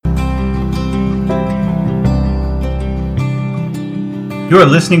You are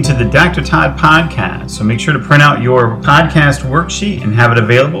listening to the Dr. Todd Podcast, so make sure to print out your podcast worksheet and have it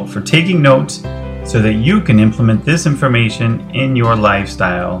available for taking notes so that you can implement this information in your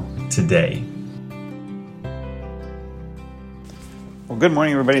lifestyle today. Well, good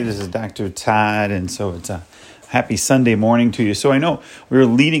morning, everybody. This is Dr. Todd, and so it's a happy Sunday morning to you. So I know we were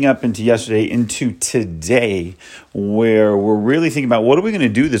leading up into yesterday, into today, where we're really thinking about what are we going to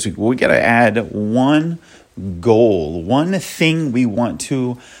do this week? Well, we got to add one goal, one thing we want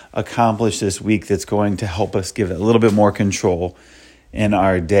to accomplish this week that's going to help us give it a little bit more control in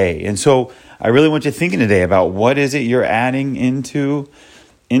our day. And so I really want you thinking today about what is it you're adding into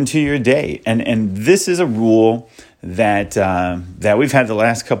your day. And this is a rule that we've had the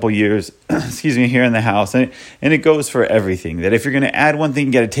last couple years, here in the house, and it goes for everything. That if you're going to add one thing,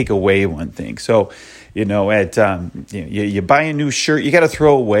 you got to take away one thing. So, you buy a new shirt, you got to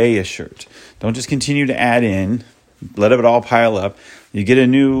throw away a shirt. Don't just continue to add in, let it all pile up. You get a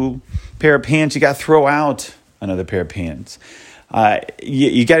new pair of pants, you got to throw out another pair of pants.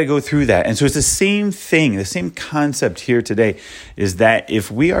 You got to go through that. And so it's the same thing, the same concept here today is that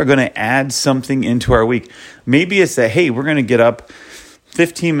if we are going to add something into our week, maybe it's that, hey, we're going to get up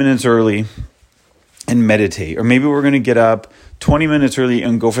 15 minutes early and meditate. Or maybe we're going to get up 20 minutes early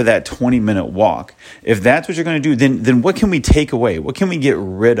and go for that 20-minute walk. If that's what you're going to do, then what can we take away? What can we get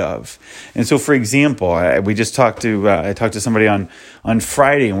rid of? And so, for example, I talked to somebody on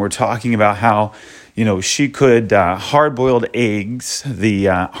Friday, and we're talking about how, she could hard-boiled eggs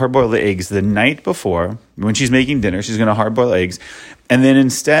the night before. When she's making dinner, she's going to hard-boil eggs. And then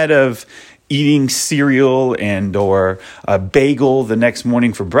instead of eating cereal and or a bagel the next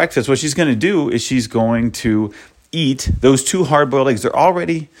morning for breakfast, what she's going to do is she's going to eat those two hard-boiled eggs. They're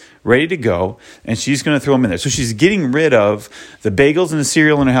already ready to go, and she's going to throw them in there. So she's getting rid of the bagels and the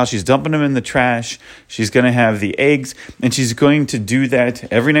cereal in her house. She's dumping them in the trash. She's going to have the eggs, and she's going to do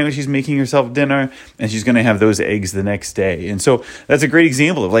that every night when she's making herself dinner, and she's going to have those eggs the next day. And so that's a great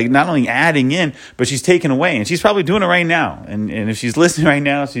example of not only adding in, but she's taking away, and she's probably doing it right now. And if she's listening right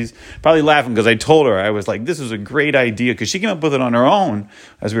now, she's probably laughing because I told her, I was like, this is a great idea, because she came up with it on her own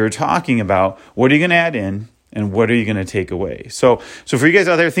as we were talking about what are you going to add in and what are you going to take away? So for you guys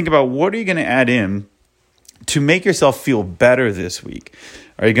out there, think about what are you going to add in to make yourself feel better this week?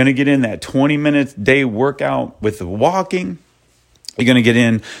 Are you going to get in that 20-minute day workout with the walking? You're going to get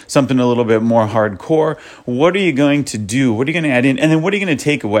in something a little bit more hardcore. What are you going to do? What are you going to add in? And then what are you going to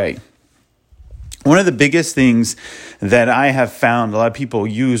take away? One of the biggest things that I have found a lot of people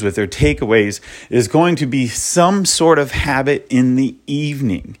use with their takeaways is going to be some sort of habit in the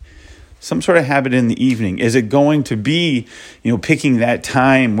evening. Some sort of habit in the evening. Is it going to be, picking that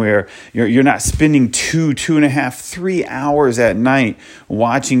time where you're not spending 2.5, 3 hours at night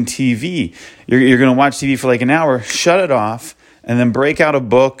watching TV? You're going to watch TV for an hour, shut it off, and then break out a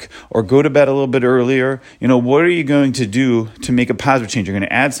book or go to bed a little bit earlier. What are you going to do to make a positive change? You're going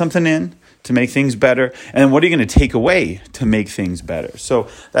to add something in to make things better. And then what are you going to take away to make things better? So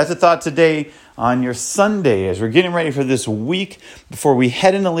that's a thought today on your Sunday as we're getting ready for this week. Before we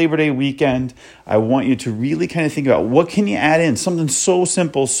head into Labor Day weekend, I want you to really kind of think about what can you add in, something so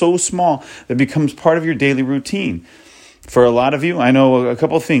simple, so small that becomes part of your daily routine. For a lot of you, I know a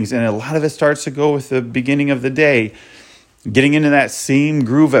couple of things, and a lot of it starts to go with the beginning of the day, getting into that same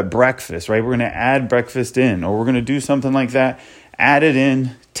groove at breakfast, right? We're going to add breakfast in, or we're going to do something like that. Add it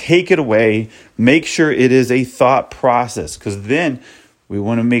in, take it away, make sure it is a thought process, because then we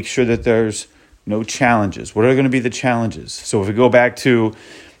want to make sure that there's no challenges. What are going to be the challenges? So if we go back to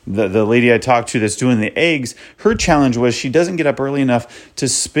the lady I talked to that's doing the eggs, her challenge was she doesn't get up early enough to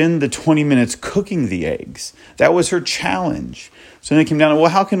spend the 20 minutes cooking the eggs. That was her challenge. So then it came down to,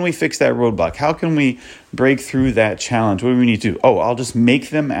 well, how can we fix that roadblock? How can we break through that challenge? What do we need to do? Oh, I'll just make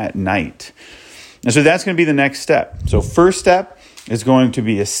them at night. And so that's going to be the next step. So first step is going to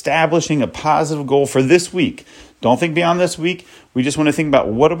be establishing a positive goal for this week. Don't think beyond this week. We just want to think about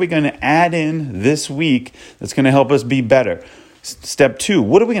what are we going to add in this week that's going to help us be better. Step 2,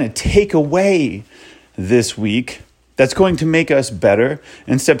 what are we going to take away this week that's going to make us better?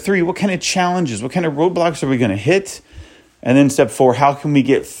 And step 3, what kind of challenges, what kind of roadblocks are we going to hit? And then step 4, how can we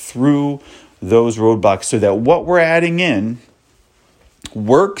get through those roadblocks so that what we're adding in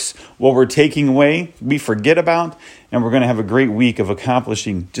works, what we're taking away, we forget about, and we're going to have a great week of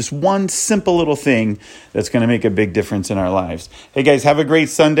accomplishing just one simple little thing that's going to make a big difference in our lives. Hey guys, have a great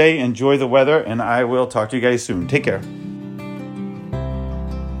Sunday. Enjoy the weather, and I will talk to you guys soon. Take care.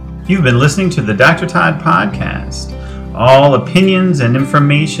 You've been listening to the Dr. Todd Podcast. All opinions and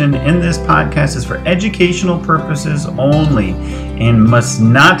information in this podcast is for educational purposes only and must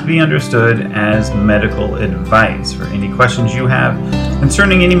not be understood as medical advice. For any questions you have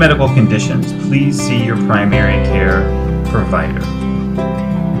concerning any medical conditions, please see your primary care provider.